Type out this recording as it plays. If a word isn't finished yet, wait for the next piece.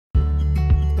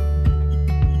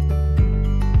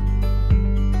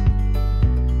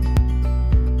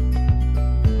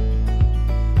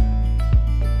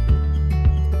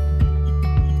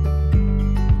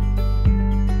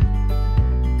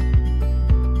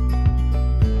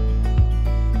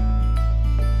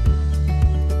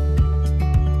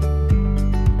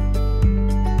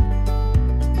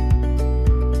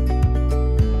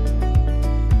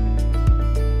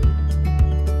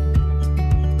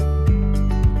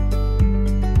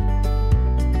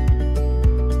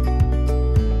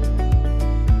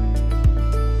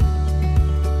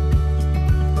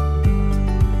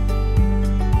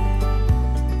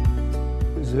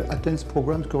Athens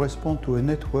programs correspond to a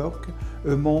network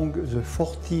among the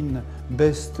 14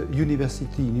 best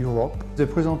universities in Europe. The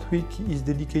present week is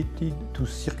dedicated to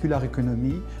circular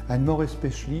economy and more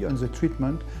especially on the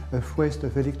treatment of waste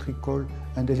of electrical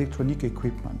and electronic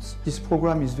equipments. This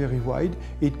program is very wide.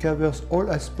 It covers all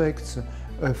aspects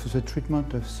of the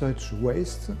treatment of such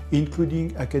waste,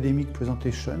 including academic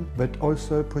presentation, but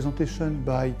also presentation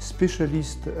by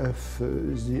specialists of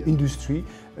the industry,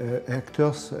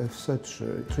 actors of such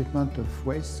treatment of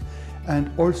waste. And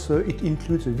also it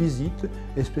includes a visit,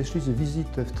 especially the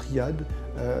visit of Triad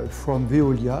from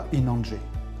Veolia in Angers.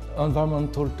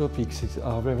 Environmental topics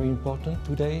are very important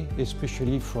today,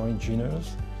 especially for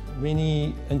engineers.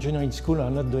 Many engineering schools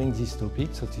are not doing this topic,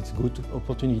 so it's a good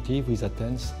opportunity with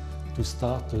Athens to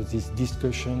start this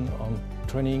discussion on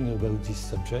training about this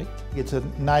subject. It's a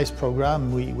nice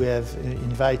program. We have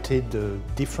invited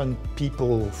different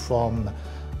people from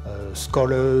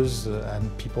scholars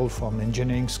and people from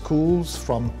engineering schools,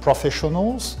 from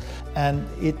professionals, and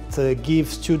it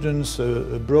gives students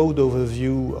a broad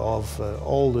overview of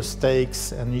all the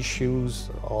stakes and issues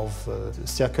of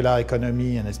circular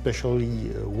economy and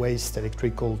especially waste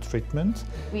electrical treatment.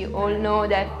 We all know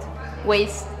that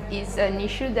waste is an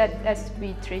issue that has to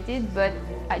be treated, but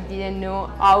I didn't know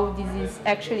how this is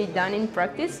actually done in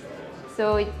practice.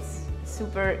 So it's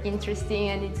super interesting,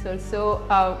 and it's also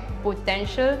a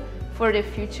potential for the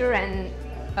future and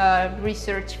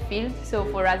research field. So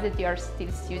for us that we are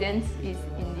still students, is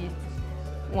indeed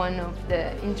one of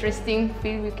the interesting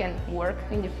fields we can work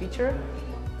in the future.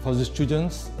 For the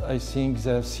students, I think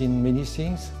they have seen many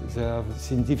things. They have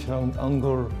seen different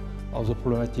angles of the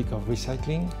problematic of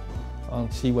recycling,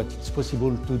 and see what it's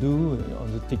possible to do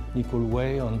on the technical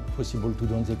way and possible to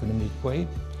do on the economic way.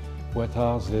 What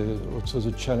are also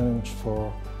the challenge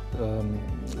for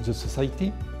the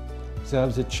society. They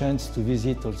have the chance to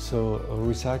visit also a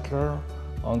recycler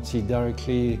and see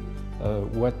directly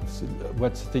what's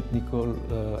the technical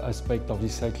aspect of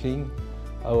recycling,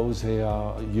 how they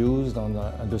are used and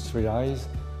industrialized.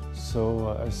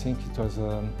 So I think it was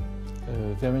a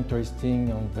very interesting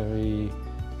and very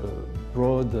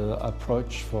broad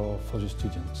approach for the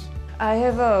students. I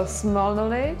have a small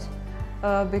knowledge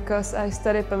because I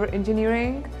studied power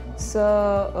engineering,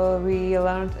 so we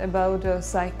learned about a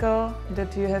cycle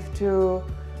that you have to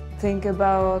think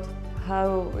about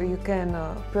how you can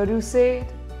produce it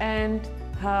and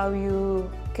how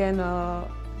you can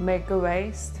make a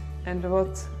waste and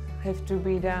what have to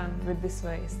be done with this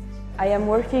waste. I am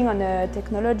working on a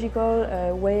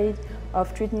technological way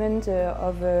of treatment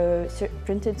of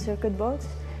printed circuit boards,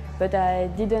 but I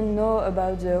didn't know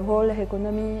about the whole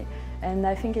economy, and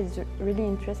I think it's really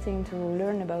interesting to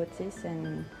learn about this,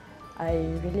 and I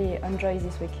really enjoy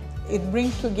this week. It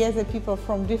brings together people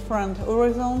from different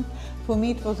horizons. For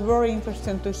me it was very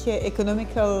interesting to hear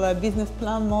economical business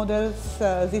plan models,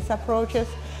 these approaches,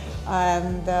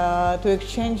 and to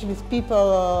exchange with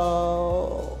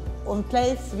people on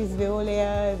place, with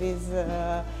Veolia,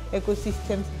 with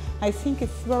Eco-systems. I think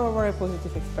it's a very, very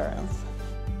positive experience.